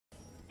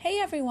Hey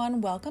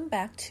everyone, welcome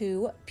back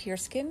to Pure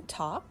Skin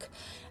Talk.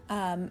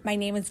 My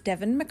name is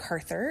Devin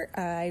MacArthur.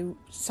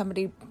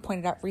 Somebody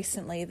pointed out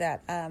recently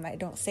that I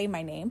don't say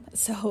my name,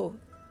 so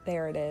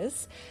there it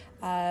is.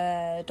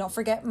 Don't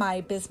forget,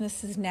 my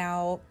business is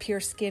now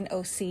Pure Skin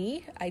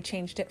OC. I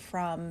changed it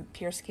from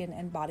Pure Skin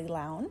and Body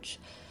Lounge.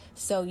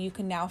 So you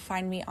can now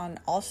find me on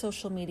all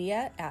social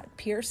media at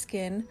Pure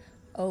Skin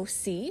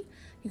OC.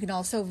 You can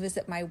also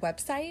visit my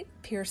website,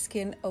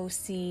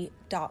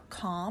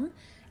 pureskinoc.com.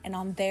 And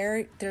on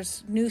there,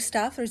 there's new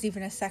stuff. There's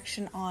even a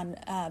section on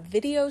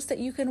videos that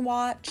you can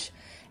watch.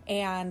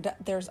 And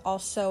there's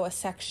also a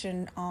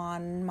section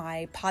on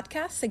my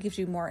podcast that gives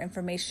you more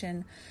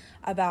information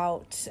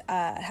about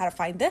how to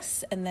find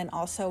this, and then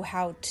also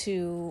how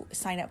to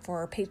sign up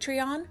for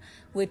Patreon,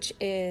 which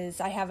is,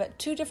 I have it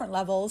 2 different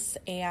levels,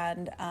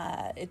 and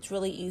it's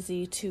really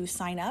easy to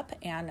sign up,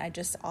 and I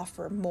just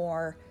offer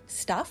more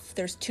stuff.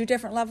 There's 2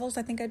 different levels,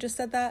 I think I just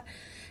said that,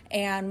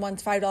 and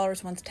one's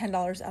 $5, one's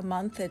 $10 a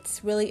month.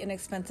 It's really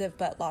inexpensive,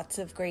 but lots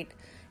of great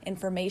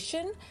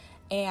information.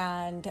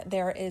 And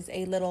there is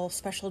a little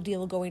special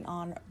deal going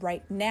on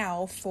right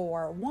now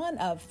for one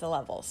of the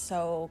levels.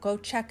 So go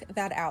check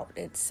that out.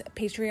 It's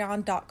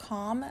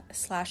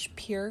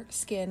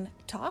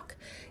patreon.com/pureskintalk.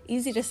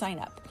 Easy to sign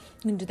up.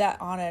 You can do that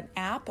on an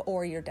app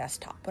or your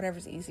desktop,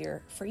 whatever's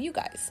easier for you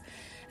guys.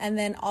 And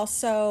then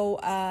also,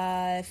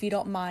 if you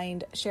don't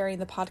mind sharing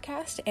the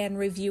podcast and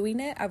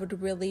reviewing it, I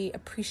would really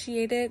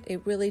appreciate it.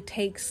 It really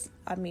takes,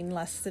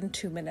 less than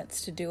 2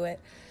 minutes to do it.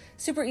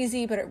 Super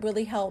easy, but it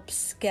really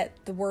helps get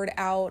the word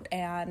out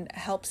and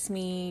helps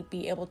me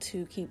be able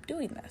to keep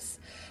doing this.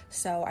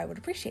 So I would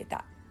appreciate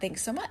that.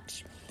 Thanks so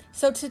much.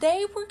 So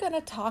today we're going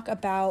to talk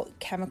about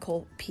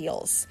chemical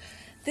peels.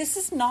 This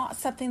is not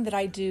something that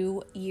I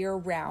do year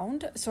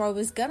round. So I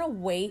was going to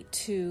wait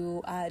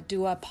to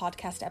do a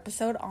podcast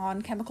episode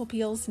on chemical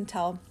peels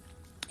until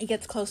it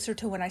gets closer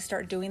to when I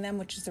start doing them,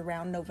 which is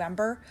around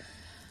November.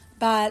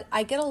 But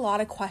I get a lot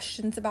of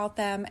questions about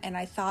them, and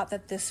I thought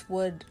that this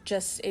would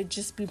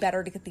just be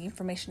better to get the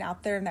information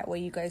out there, and that way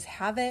you guys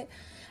have it,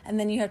 and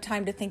then you have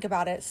time to think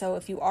about it. So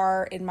if you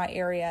are in my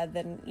area,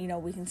 then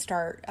we can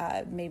start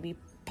maybe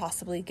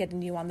possibly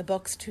getting you on the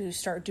books to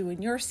start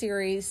doing your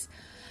series,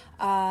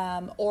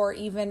 or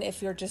even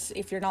if you're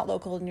not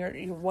local and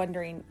you're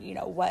wondering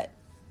what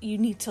you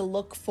need to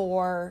look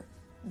for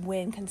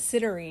when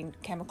considering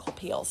chemical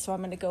peels. So I'm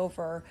going to go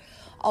over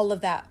all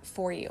of that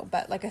for you.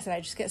 But like I said, I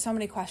just get so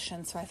many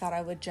questions, so I thought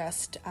I would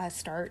just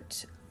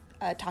start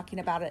talking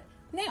about it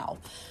now.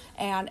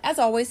 And as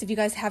always, if you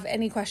guys have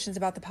any questions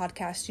about the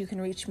podcast, you can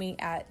reach me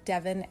at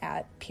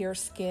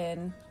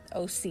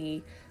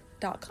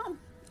devin@pureskinoc.com.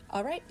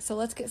 All right, so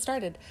let's get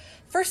started.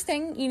 First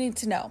thing you need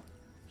to know,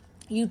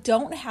 you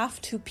don't have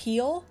to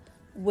peel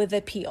with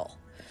a peel.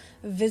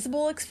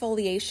 Visible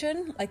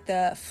exfoliation, like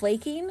the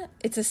flaking,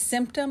 it's a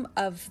symptom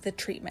of the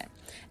treatment.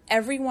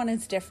 Everyone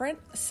is different.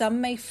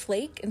 Some may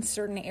flake in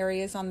certain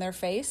areas on their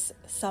face.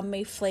 Some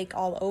may flake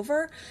all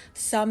over.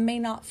 Some may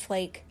not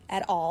flake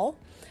at all.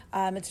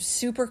 It's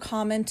super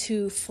common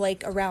to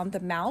flake around the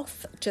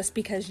mouth just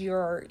because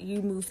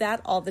you move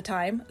that all the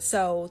time.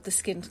 So the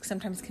skin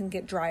sometimes can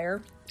get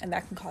drier, and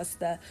that can cause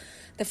the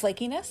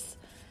flakiness.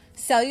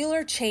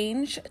 Cellular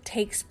change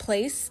takes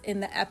place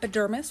in the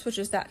epidermis, which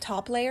is that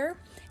top layer,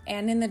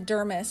 and in the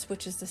dermis,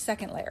 which is the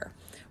second layer,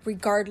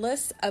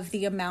 regardless of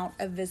the amount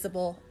of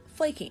visible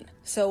flaking.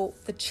 So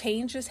the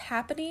change is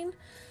happening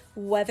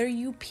whether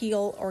you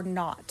peel or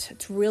not.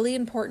 It's really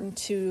important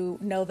to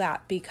know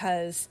that,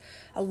 because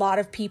a lot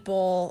of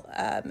people,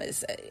 I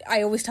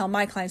always tell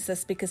my clients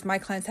this because my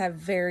clients have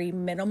very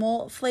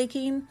minimal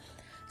flaking.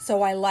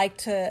 So I like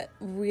to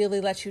really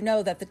let you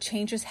know that the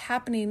change is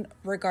happening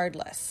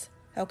regardless.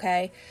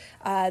 Okay.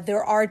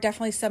 There are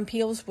definitely some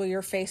peels where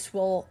your face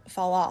will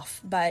fall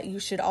off, but you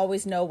should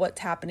always know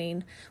what's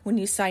happening when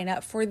you sign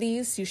up for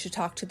these. You should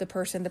talk to the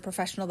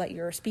professional that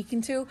you're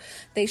speaking to.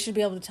 They should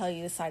be able to tell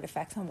you the side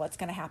effects and what's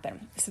going to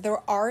happen. So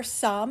there are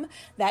some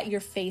that your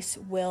face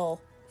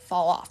will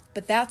fall off,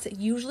 but that's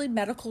usually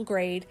medical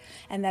grade,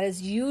 and that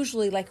is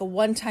usually like a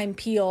one-time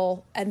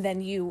peel, and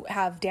then you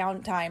have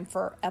downtime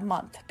for a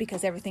month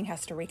because everything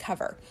has to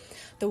recover.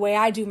 The way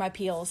I do my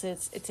peels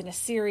is it's in a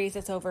series,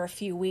 it's over a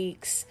few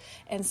weeks,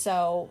 and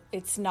so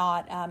it's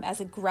not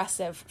as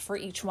aggressive for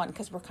each one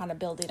because we're kind of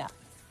building up.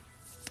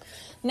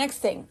 Next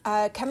thing,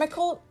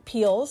 chemical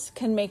peels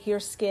can make your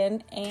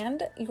skin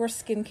and your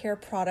skincare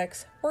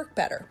products work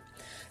better.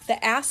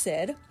 The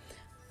acid,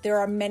 there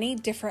are many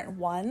different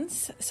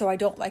ones, so I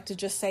don't like to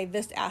just say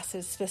this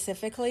acid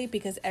specifically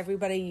because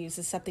everybody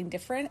uses something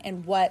different,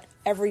 and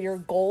whatever your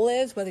goal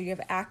is, whether you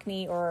have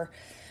acne or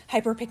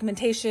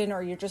hyperpigmentation,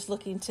 or you're just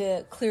looking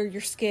to clear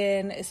your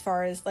skin as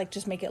far as like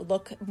just make it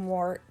look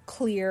more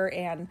clear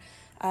and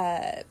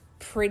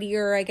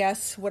prettier, I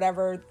guess,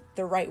 whatever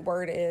the right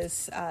word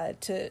is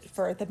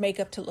for the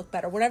makeup to look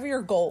better, whatever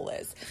your goal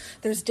is,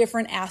 there's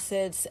different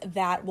acids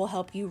that will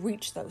help you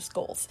reach those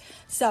goals.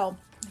 So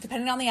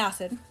depending on the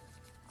acid,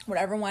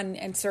 whatever one,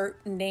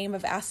 insert name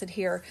of acid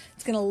here.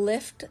 It's going to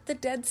lift the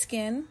dead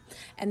skin,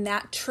 and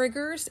that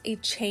triggers a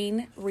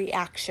chain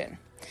reaction.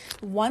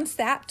 Once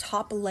that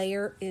top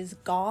layer is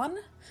gone,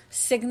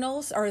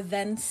 signals are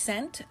then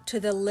sent to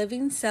the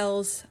living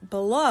cells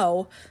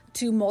below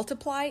to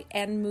multiply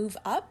and move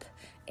up,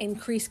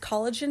 increase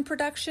collagen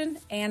production,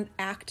 and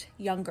act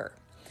younger.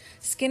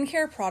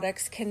 Skincare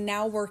products can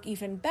now work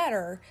even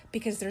better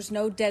because there's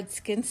no dead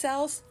skin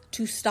cells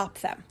to stop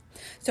them.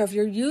 So if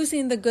you're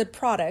using the good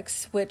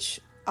products, which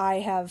I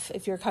have,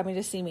 if you're coming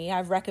to see me,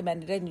 I've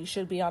recommended it and you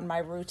should be on my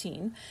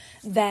routine,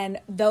 then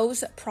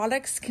those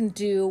products can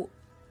do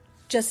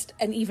just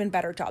an even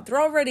better job.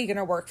 They're already going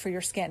to work for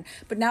your skin,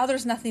 but now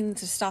there's nothing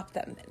to stop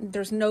them.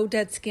 There's no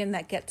dead skin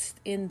that gets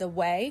in the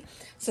way.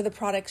 So the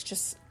products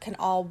just can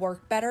all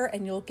work better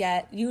and you'll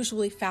get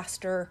usually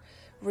faster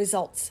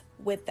results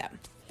with them.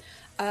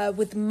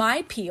 With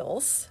my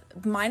peels,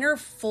 mine are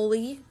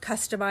fully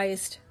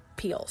customized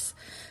peels.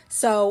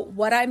 So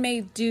what I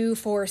may do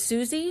for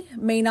Susie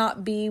may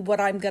not be what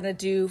I'm going to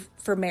do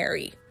for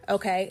Mary.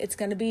 Okay, it's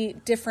going to be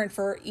different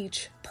for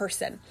each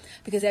person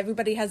because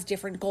everybody has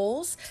different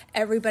goals.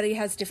 Everybody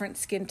has different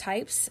skin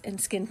types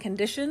and skin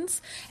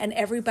conditions, and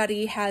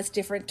everybody has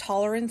different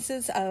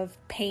tolerances of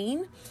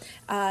pain.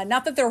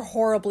 Not that they're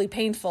horribly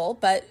painful,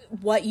 but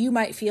what you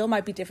might feel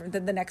might be different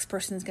than the next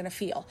person's going to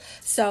feel.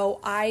 So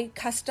I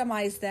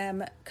customize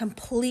them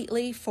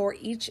completely for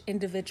each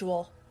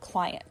individual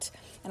client.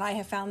 And I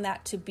have found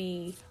that to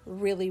be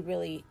really,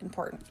 really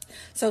important.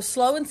 So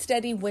slow and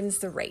steady wins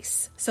the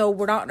race. So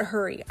we're not in a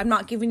hurry. I'm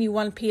not giving you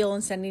one peel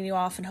and sending you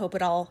off and hope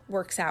it all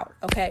works out.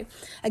 Okay.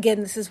 Again,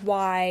 this is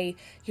why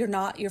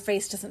your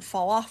face doesn't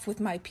fall off with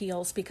my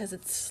peels, because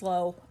it's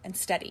slow and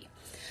steady.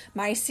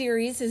 My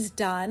series is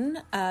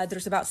done.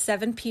 There's about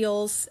 7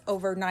 peels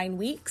over 9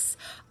 weeks.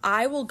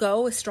 I will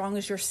go as strong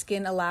as your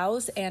skin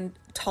allows and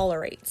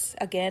tolerates.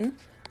 Again,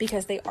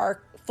 because they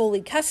are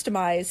fully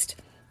customized,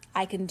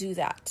 I can do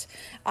that.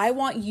 I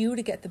want you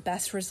to get the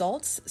best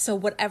results. So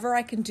whatever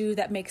I can do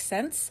that makes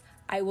sense,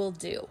 I will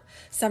do.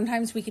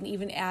 Sometimes we can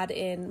even add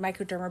in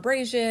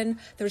microdermabrasion.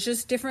 There's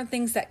just different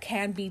things that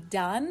can be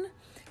done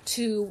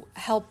to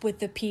help with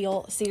the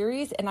peel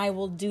series. And I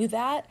will do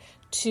that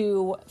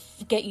to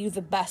get you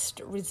the best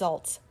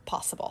results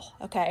possible.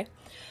 Okay.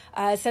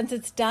 Since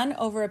it's done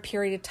over a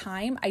period of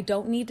time, I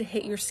don't need to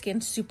hit your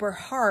skin super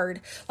hard,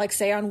 like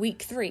say on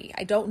week 3.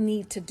 I don't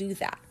need to do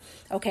that.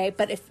 Okay.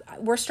 But if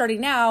we're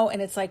starting now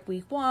and it's like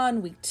week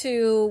 1, week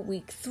 2,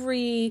 week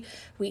 3,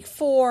 week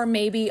 4,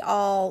 maybe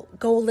I'll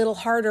go a little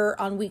harder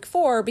on week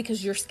 4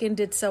 because your skin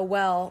did so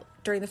well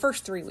during the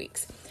first 3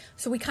 weeks.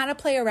 So we kind of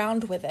play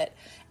around with it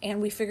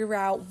and we figure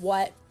out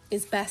what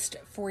is best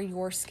for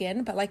your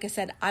skin. But like I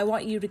said, I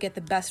want you to get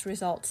the best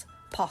results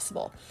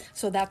possible.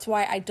 So that's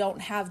why I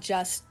don't have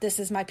just, this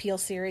is my peel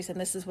series and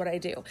this is what I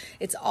do.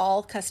 It's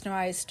all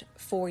customized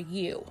for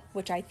you,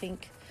 which I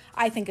think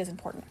is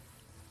important.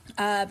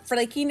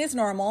 Flaking is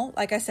normal,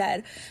 like I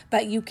said,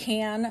 but you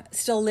can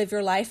still live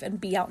your life and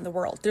be out in the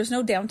world. There's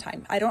no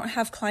downtime. I don't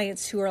have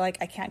clients who are like,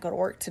 I can't go to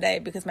work today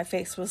because my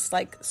face was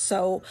like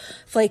so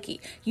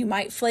flaky. You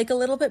might flake a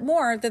little bit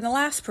more than the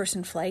last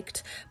person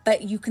flaked,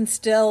 but you can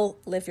still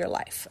live your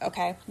life.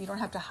 Okay. You don't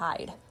have to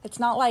hide. It's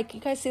not like,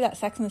 you guys see that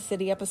Sex and the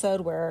City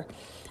episode where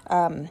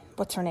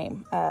what's her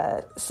name?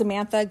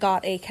 Samantha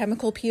got a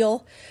chemical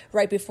peel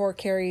right before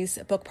Carrie's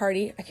book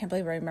party. I can't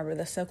believe I remember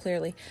this so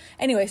clearly.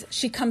 Anyways,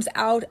 she comes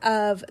out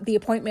of the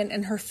appointment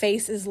and her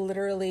face is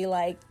literally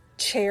like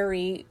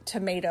cherry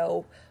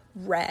tomato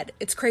red.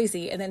 It's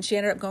crazy. And then she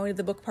ended up going to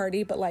the book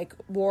party, but like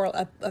wore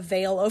a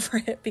veil over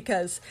it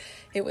because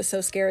it was so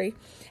scary.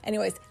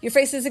 Anyways, your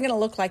face isn't going to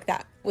look like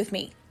that with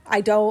me.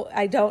 I don't,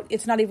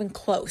 it's not even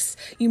close.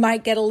 You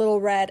might get a little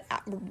red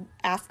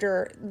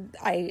after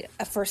I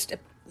first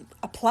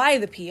apply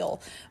the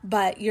peel,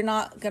 but you're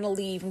not going to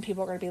leave and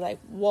people are going to be like,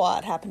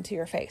 what happened to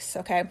your face?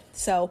 Okay.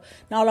 So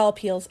not all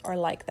peels are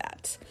like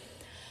that.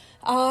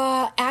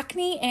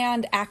 Acne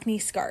and acne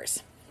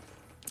scars.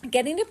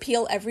 Getting a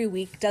peel every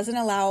week doesn't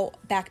allow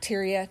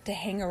bacteria to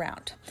hang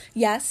around.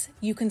 Yes,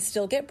 you can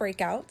still get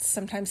breakouts.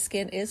 Sometimes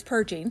skin is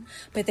purging,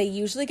 but they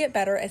usually get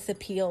better as the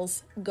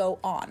peels go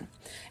on.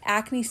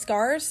 Acne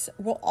scars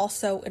will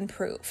also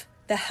improve.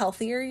 The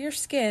healthier your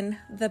skin,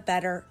 the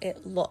better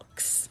it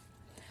looks.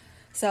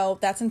 So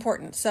that's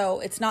important. So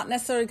it's not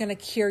necessarily going to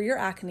cure your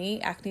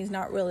acne. Acne is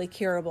not really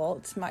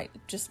curable.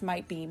 It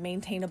might be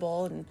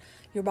maintainable and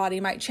your body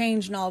might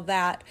change and all of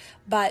that,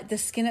 but the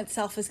skin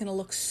itself is going to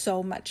look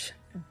so much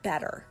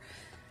better.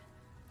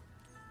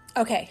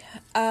 Okay,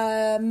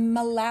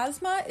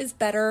 melasma is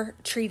better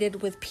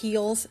treated with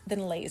peels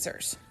than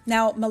lasers.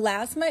 Now,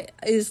 melasma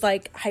is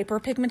like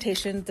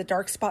hyperpigmentation, the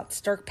dark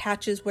spots, dark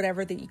patches,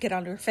 whatever that you get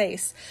on your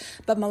face.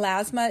 But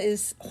melasma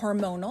is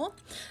hormonal.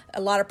 A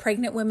lot of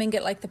pregnant women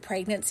get like the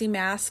pregnancy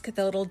mask,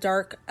 the little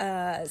dark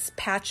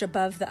patch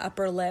above the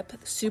upper lip,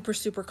 super,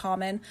 super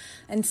common.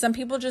 And some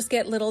people just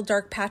get little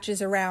dark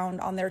patches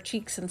around on their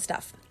cheeks and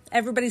stuff.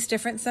 Everybody's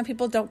different. Some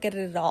people don't get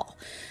it at all,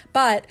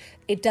 but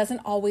it doesn't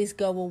always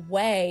go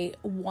away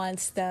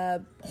once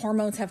the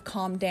hormones have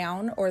calmed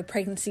down or the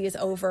pregnancy is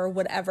over,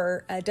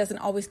 whatever. It doesn't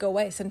always go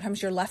away.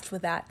 Sometimes you're left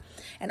with that.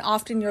 And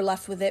often you're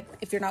left with it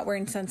if you're not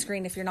wearing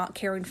sunscreen, if you're not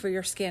caring for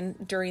your skin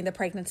during the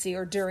pregnancy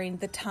or during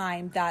the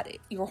time that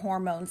your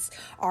hormones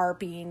are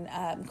being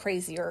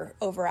crazy or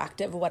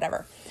overactive or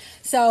whatever.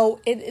 So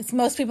it's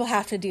most people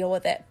have to deal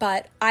with it,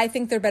 but I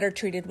think they're better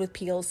treated with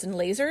peels and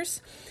lasers.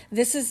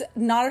 This is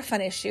not a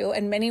fun issue,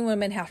 and many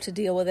women have to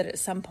deal with it at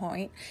some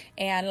point.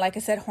 And like I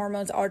said,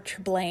 hormones are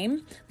to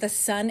blame. The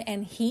sun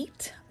and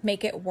heat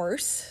make it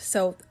worse.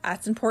 So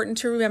that's important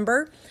to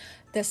remember.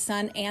 The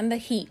sun and the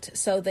heat.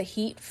 So the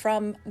heat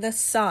from the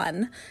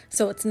sun.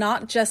 So it's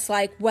not just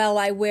like, well,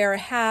 I wear a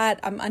hat,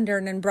 I'm under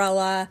an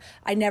umbrella,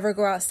 I never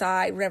go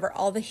outside, whatever.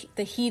 All the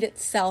heat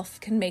itself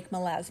can make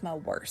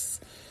melasma worse.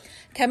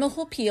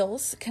 Chemical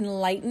peels can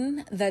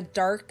lighten the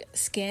dark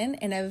skin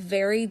in a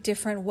very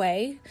different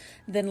way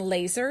than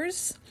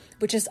lasers,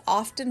 which is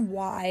often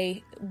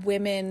why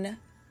women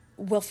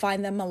will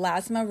find the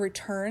melasma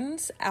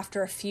returns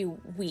after a few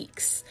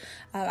weeks.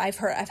 I've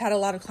had a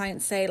lot of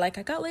clients say, like,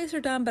 I got laser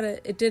done, but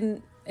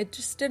it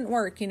just didn't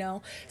work,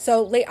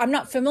 So I'm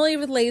not familiar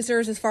with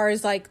lasers as far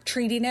as like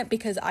treating it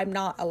because I'm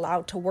not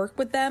allowed to work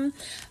with them,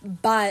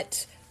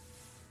 but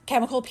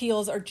chemical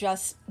peels are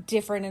just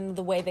different in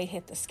the way they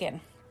hit the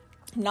skin.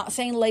 I'm not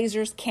saying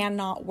lasers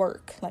cannot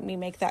work. Let me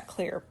make that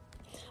clear.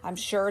 I'm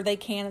sure they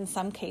can in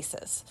some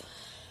cases.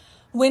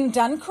 When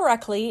done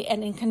correctly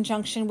and in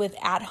conjunction with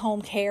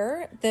at-home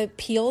care, the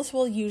peels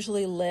will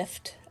usually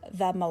lift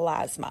the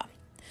melasma.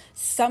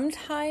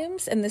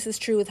 Sometimes, and this is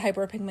true with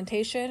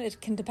hyperpigmentation,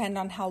 it can depend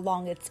on how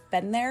long it's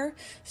been there.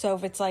 So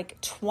if it's like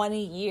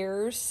 20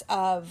 years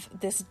of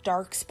this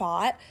dark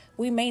spot,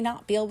 we may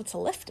not be able to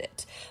lift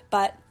it,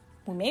 but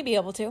we may be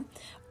able to,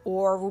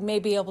 or we may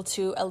be able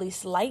to at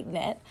least lighten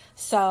it.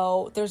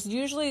 So there's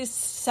usually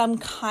some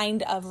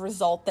kind of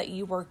result that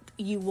you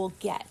will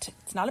get.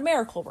 It's not a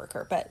miracle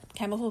worker, but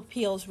chemical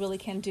peels really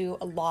can do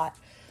a lot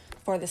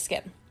for the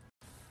skin.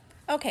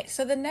 Okay,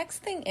 so the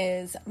next thing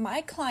is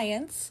my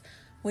clients,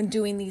 when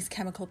doing these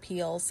chemical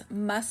peels,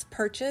 must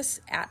purchase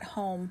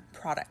at-home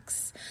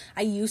products.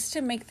 I used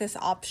to make this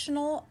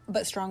optional,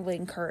 but strongly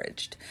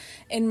encouraged.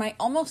 In my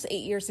almost 8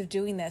 years of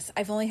doing this,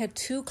 I've only had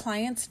 2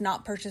 clients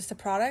not purchase the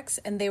products,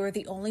 and they were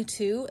the only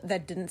 2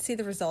 that didn't see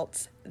the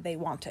results they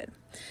wanted.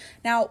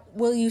 Now,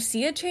 will you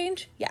see a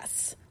change?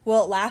 Yes.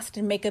 Will it last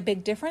and make a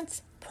big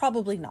difference?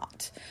 Probably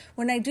not.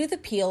 When I do the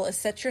peel, it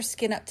sets your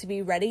skin up to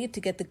be ready to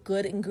get the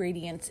good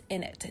ingredients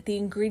in it. The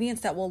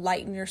ingredients that will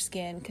lighten your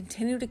skin,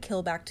 continue to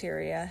kill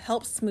bacteria,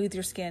 help smooth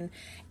your skin,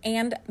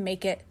 and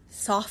make it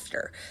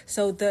softer.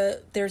 So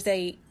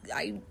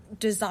I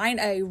designed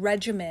a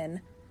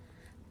regimen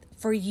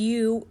for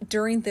you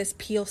during this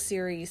peel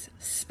series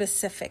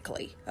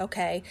specifically,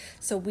 okay?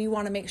 So we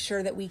want to make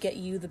sure that we get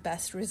you the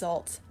best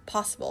results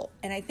possible.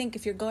 And I think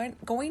if you're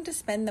going to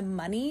spend the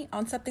money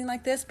on something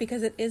like this,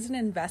 because it is an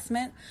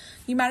investment,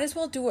 you might as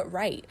well do it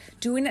right.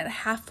 Doing it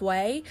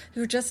halfway,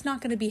 you're just not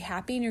going to be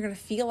happy and you're going to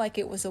feel like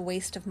it was a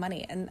waste of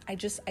money. And I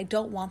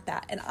don't want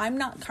that. And I'm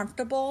not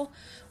comfortable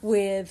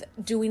with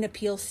doing a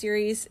peel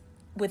series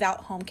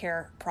without home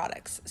care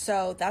products.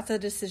 So that's a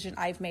decision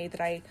I've made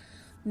that I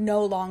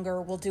no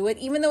longer will do it.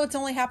 Even though it's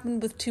only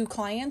happened with 2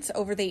 clients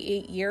over the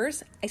 8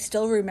 years, I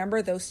still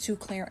remember those 2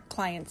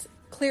 clients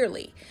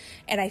clearly.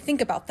 And I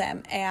think about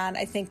them and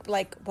I think,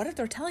 like, what if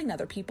they're telling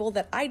other people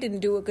that I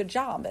didn't do a good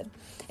job? And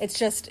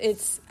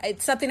it's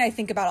something I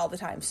think about all the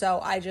time. So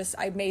I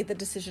made the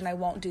decision I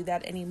won't do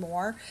that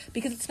anymore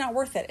because it's not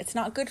worth it. It's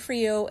not good for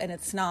you and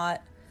it's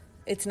not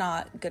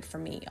good for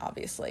me,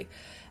 obviously.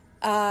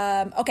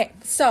 Okay,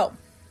 so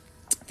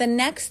the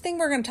next thing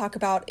we're going to talk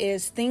about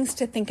is things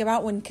to think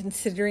about when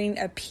considering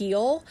a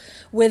peel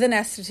with an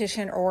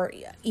esthetician or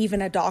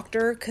even a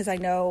doctor, because I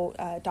know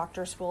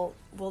doctors will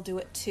do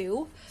it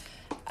too.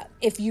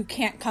 If you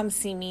can't come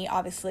see me,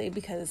 obviously,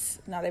 because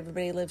not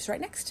everybody lives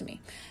right next to me.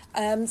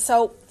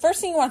 So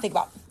first thing you want to think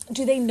about,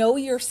 do they know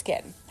your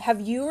skin?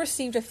 Have you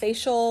received a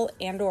facial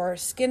and or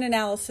skin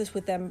analysis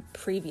with them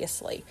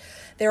previously?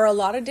 There are a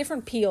lot of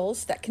different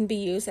peels that can be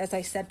used, as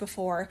I said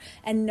before,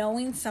 and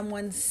knowing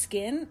someone's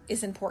skin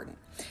is important.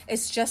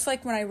 It's just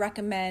like when I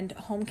recommend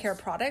home care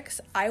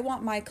products, I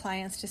want my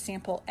clients to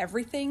sample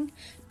everything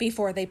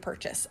before they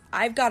purchase.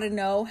 I've got to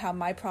know how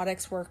my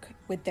products work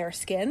with their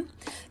skin.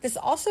 This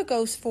also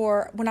goes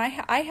for when I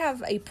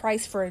have a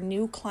price for a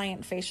new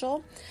client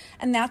facial,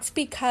 and that's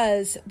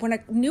because when a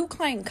new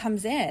client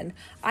comes in,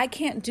 I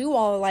can't do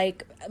all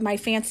like my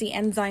fancy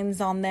enzymes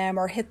on them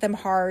or hit them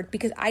hard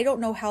because I don't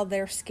know how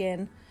their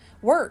skin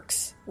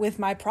works with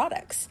my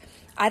products.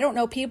 I don't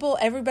know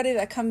everybody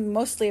that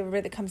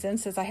comes in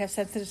says I have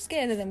sensitive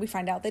skin, and then we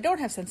find out they don't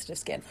have sensitive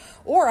skin.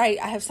 Or I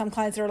have some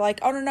clients that are like,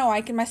 oh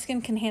no, my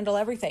skin can handle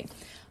everything.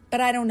 But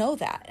I don't know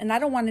that, and I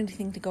don't want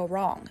anything to go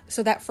wrong.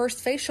 So that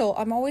first facial,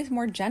 I'm always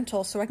more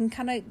gentle so I can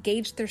kind of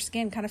gauge their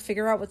skin, kind of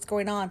figure out what's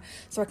going on.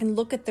 So I can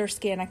look at their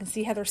skin, I can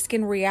see how their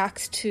skin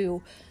reacts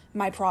to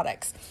my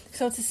products.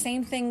 So it's the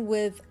same thing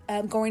with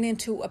going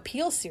into a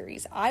peel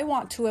series. I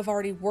want to have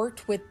already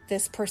worked with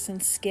this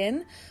person's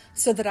skin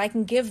so that I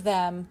can give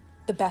them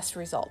the best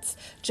results.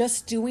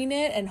 Just doing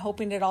it and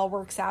hoping it all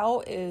works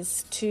out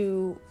is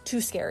too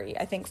scary,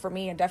 I think, for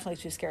me, and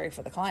definitely too scary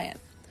for the client.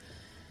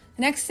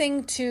 Next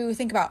thing to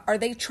think about, are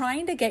they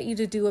trying to get you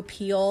to do a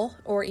peel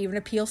or even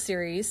a peel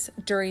series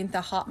during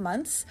the hot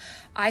months?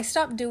 I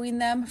stopped doing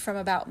them from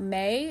about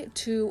May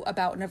to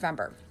about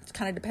November. It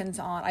kind of depends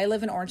on, I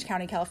live in Orange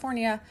County,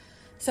 California,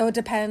 so it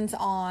depends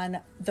on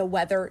the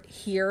weather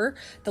here.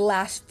 The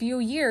last few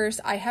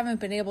years, I haven't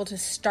been able to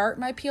start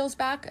my peels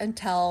back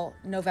until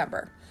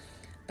November.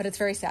 But it's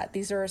very sad.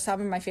 These are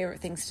some of my favorite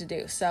things to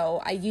do.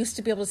 So I used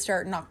to be able to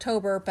start in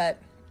October,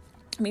 but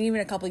I mean,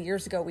 even a couple of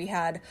years ago, we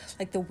had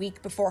like the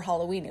week before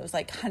Halloween, it was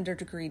like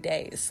 100-degree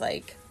days.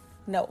 Like,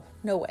 no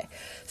way.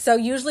 So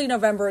usually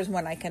November is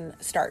when I can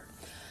start.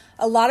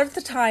 A lot of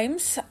the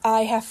times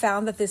I have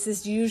found that this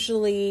is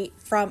usually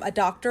from a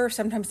doctor,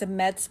 sometimes a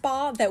med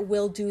spa that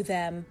will do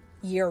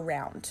year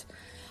round.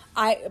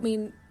 I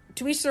mean,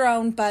 to each their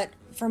own, but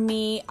for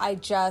me, I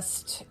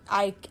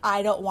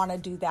don't want to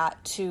do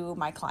that to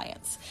my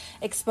clients.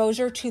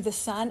 Exposure to the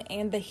sun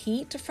and the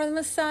heat from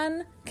the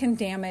sun can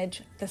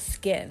damage the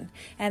skin.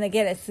 And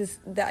again,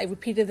 I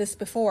repeated this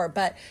before,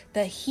 but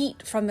the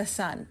heat from the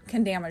sun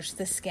can damage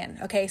the skin.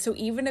 Okay, so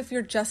even if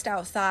you're just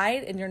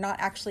outside and you're not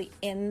actually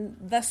in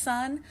the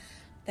sun,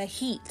 the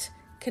heat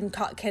can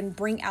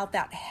bring out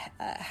that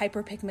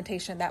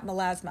hyperpigmentation, that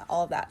melasma,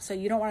 all of that. So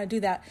you don't want to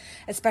do that,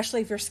 especially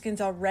if your skin's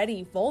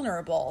already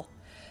vulnerable.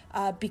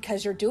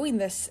 Because you're doing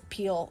this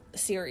peel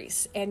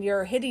series and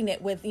you're hitting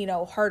it with,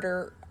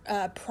 harder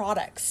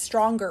products,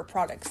 stronger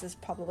products is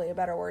probably a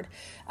better word.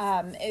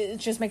 It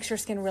just makes your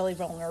skin really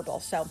vulnerable.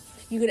 So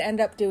you could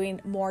end up doing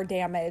more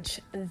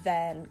damage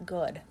than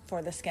good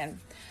for the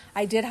skin.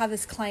 I did have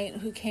this client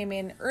who came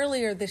in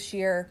earlier this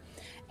year,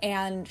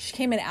 and she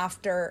came in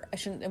after,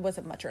 it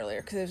wasn't much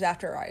earlier because it was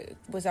after I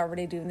was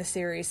already doing the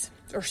series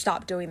or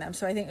stopped doing them.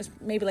 So I think it was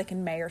maybe like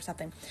in May or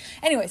something.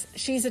 Anyways,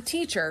 she's a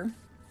teacher.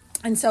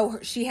 And so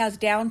she has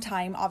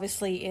downtime,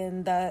 obviously,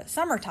 in the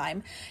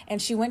summertime.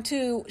 And she went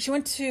to,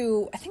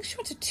 I think she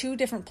went to 2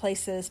 different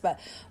places,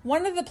 but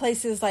one of the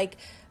places, like,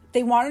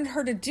 they wanted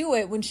her to do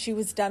it when she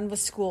was done with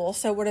school.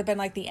 So it would have been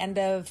like the end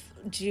of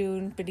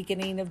June,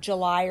 beginning of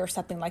July or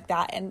something like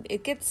that. And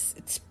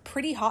it's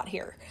pretty hot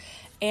here.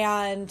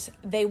 And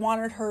they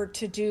wanted her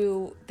to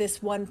do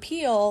this one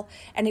peel,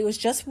 and it was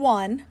just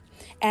one.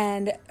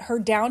 And her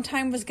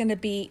downtime was going to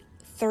be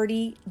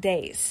 30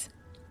 days.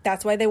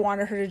 That's why they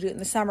wanted her to do it in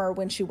the summer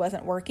when she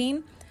wasn't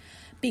working,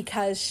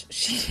 because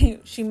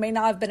she may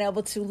not have been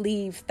able to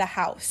leave the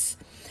house.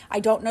 I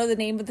don't know the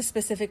name of the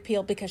specific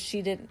peel because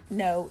she didn't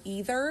know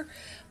either,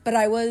 but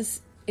I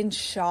was in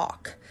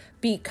shock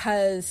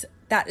because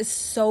that is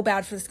so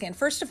bad for the skin.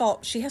 First of all,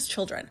 she has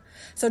children.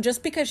 So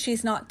just because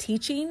she's not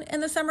teaching in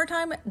the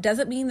summertime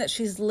doesn't mean that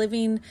she's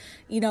living,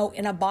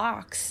 in a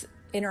box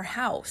in her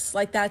house.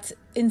 Like, that's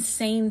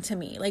insane to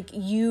me. Like,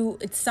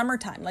 it's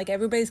summertime. Like,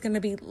 everybody's going to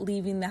be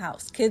leaving the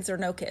house, kids or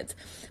no kids,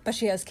 but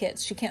she has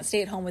kids. She can't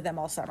stay at home with them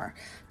all summer.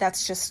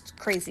 That's just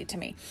crazy to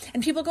me.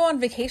 And people go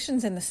on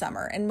vacations in the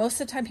summer, and most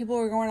of the time people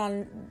are going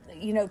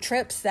on,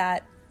 trips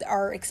that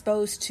are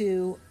exposed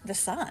to the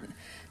sun.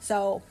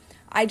 So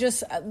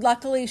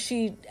luckily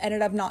she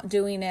ended up not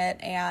doing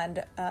it.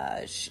 And,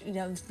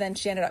 then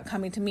she ended up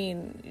coming to me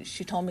and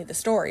she told me the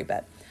story,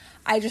 but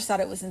I just thought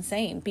it was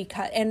insane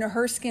and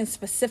her skin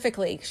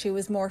specifically, she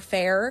was more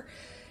fair.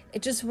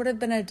 It just would have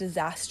been a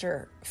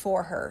disaster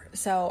for her.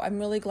 So I'm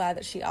really glad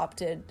that she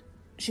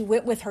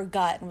went with her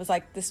gut and was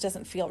like, this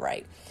doesn't feel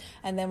right.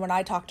 And then when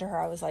I talked to her,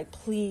 I was like,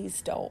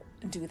 please don't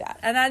do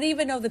that. And I didn't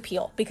even know the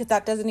peel because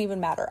that doesn't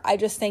even matter. I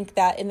just think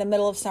that in the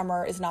middle of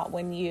summer is not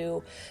when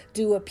you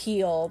do a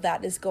peel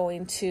that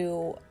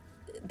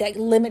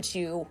limits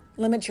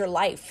your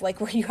life,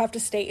 like where you have to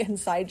stay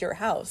inside your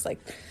house. Like,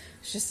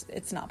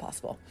 it's not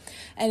possible.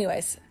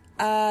 Anyways,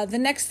 the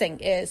next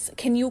thing is,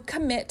 can you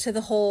commit to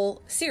the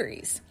whole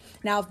series?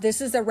 Now, if this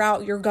is the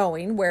route you're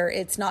going, where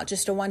it's not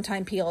just a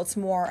one-time peel, it's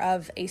more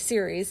of a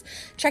series,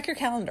 check your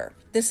calendar.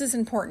 This is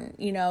important.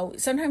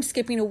 Sometimes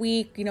skipping a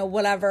week,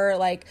 whatever,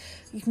 like,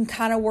 you can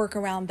kind of work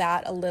around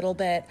that a little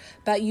bit,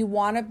 but you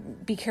want to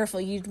be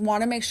careful. You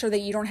want to make sure that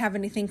you don't have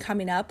anything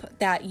coming up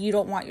that you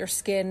don't want your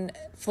skin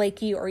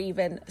flaky or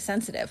even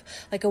sensitive,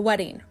 like a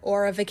wedding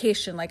or a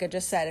vacation, like I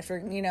just said. If you're,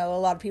 a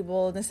lot of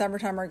people in the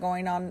summertime are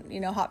going on,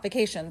 hot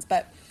vacations,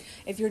 but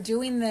if you're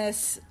doing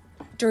this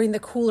during the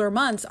cooler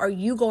months, are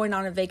you going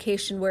on a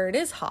vacation where it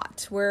is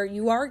hot, where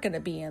you are going to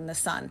be in the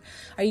sun?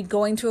 Are you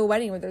going to a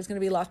wedding where there's going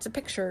to be lots of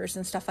pictures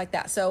and stuff like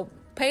that? So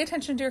pay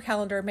attention to your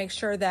calendar, make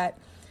sure that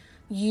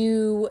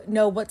you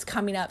know what's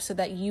coming up so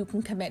that you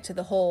can commit to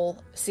the whole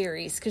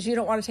series, because you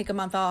don't want to take a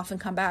month off and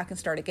come back and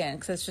start again,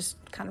 because it's just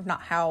kind of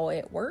not how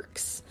it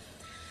works.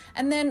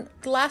 And then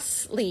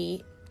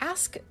lastly,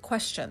 ask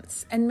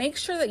questions and make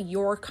sure that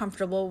you're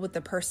comfortable with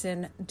the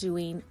person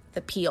doing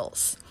the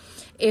peels.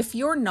 If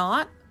you're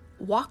not,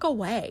 walk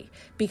away,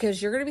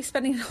 because you're going to be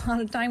spending a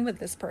lot of time with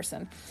this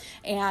person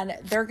and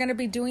they're going to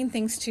be doing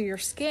things to your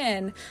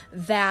skin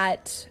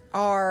that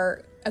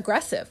are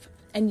aggressive.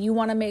 And you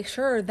want to make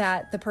sure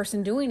that the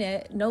person doing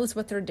it knows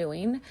what they're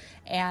doing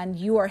and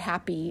you are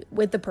happy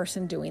with the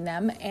person doing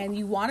them. And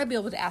you want to be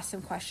able to ask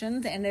them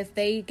questions. And if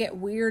they get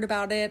weird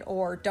about it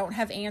or don't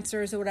have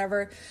answers or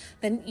whatever,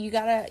 then you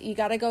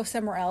gotta go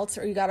somewhere else,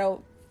 or you gotta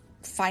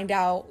find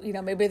out,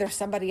 maybe there's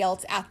somebody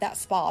else at that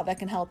spa that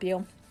can help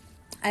you.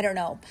 I don't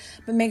know,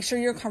 but make sure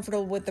you're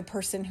comfortable with the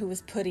person who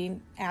is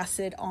putting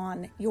acid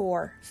on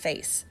your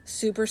face.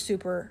 Super,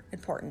 super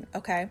important.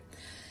 Okay.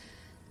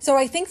 So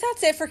I think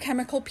that's it for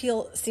chemical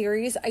peel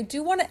series. I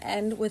do want to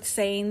end with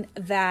saying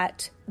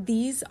that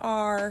these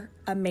are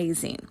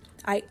amazing.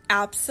 I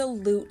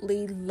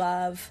absolutely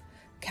love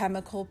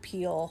chemical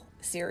peel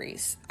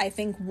series. I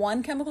think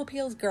one chemical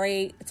peel is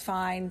great. It's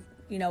fine,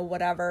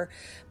 whatever.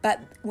 But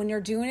when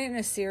you're doing it in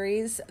a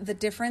series, the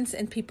difference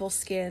in people's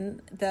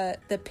skin, the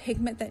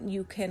pigment that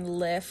you can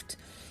lift,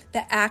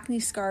 the acne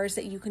scars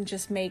that you can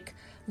just make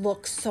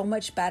look so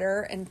much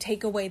better and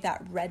take away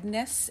that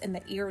redness and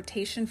the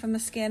irritation from the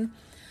skin,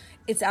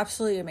 it's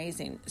absolutely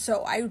amazing.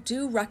 So I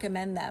do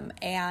recommend them.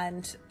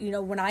 And,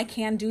 when I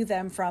can do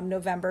them from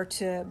November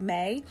to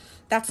May,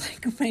 that's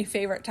like my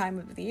favorite time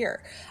of the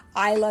year.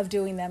 I love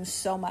doing them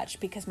so much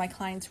because my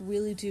clients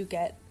really do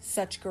get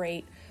such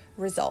great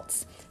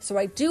results. So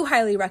I do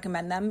highly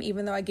recommend them,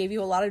 even though I gave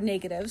you a lot of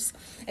negatives.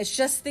 It's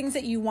just things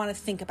that you want to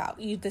think about.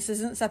 This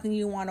isn't something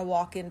you want to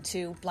walk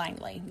into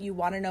blindly. You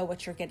want to know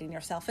what you're getting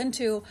yourself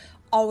into.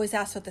 Always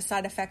ask what the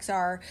side effects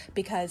are,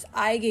 because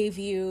I gave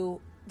you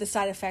the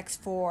side effects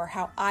for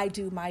how I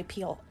do my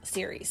peel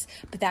series,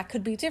 but that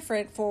could be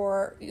different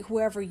for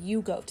whoever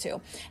you go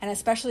to. And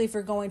especially if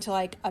you're going to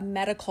like a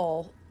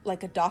medical,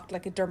 like a doctor,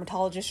 like a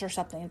dermatologist or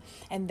something,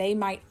 and they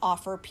might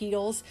offer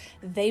peels,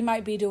 they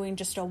might be doing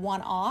just a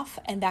one-off,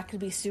 and that could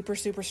be super,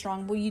 super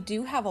strong. Well, you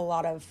do have a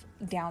lot of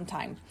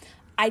downtime.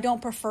 I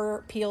don't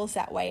prefer peels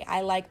that way. I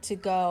like to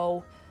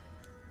go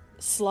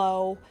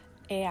slow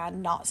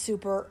and not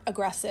super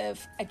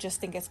aggressive. I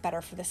just think it's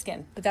better for the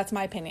skin, but that's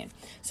my opinion.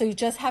 So you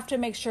just have to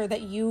make sure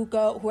that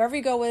whoever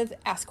you go with,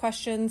 ask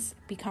questions,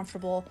 be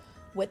comfortable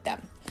with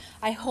them.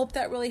 I hope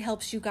that really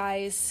helps you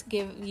guys,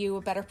 give you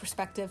a better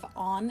perspective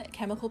on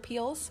chemical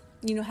peels.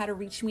 You know how to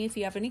reach me if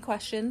you have any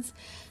questions.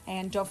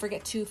 And don't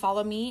forget to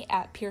follow me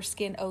at Pure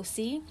Skin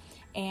OC.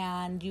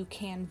 And you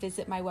can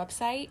visit my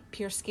website,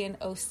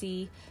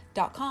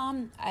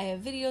 PureSkinOC.com. I have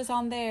videos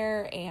on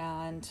there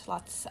and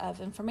lots of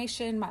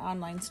information. My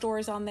online store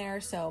is on there.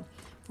 So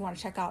if you want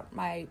to check out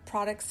my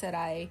products that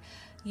I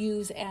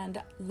use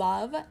and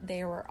love,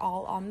 they were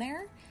all on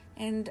there.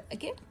 And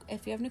again,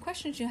 if you have any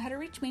questions, you know how to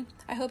reach me.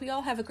 I hope you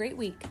all have a great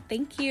week.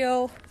 Thank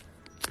you.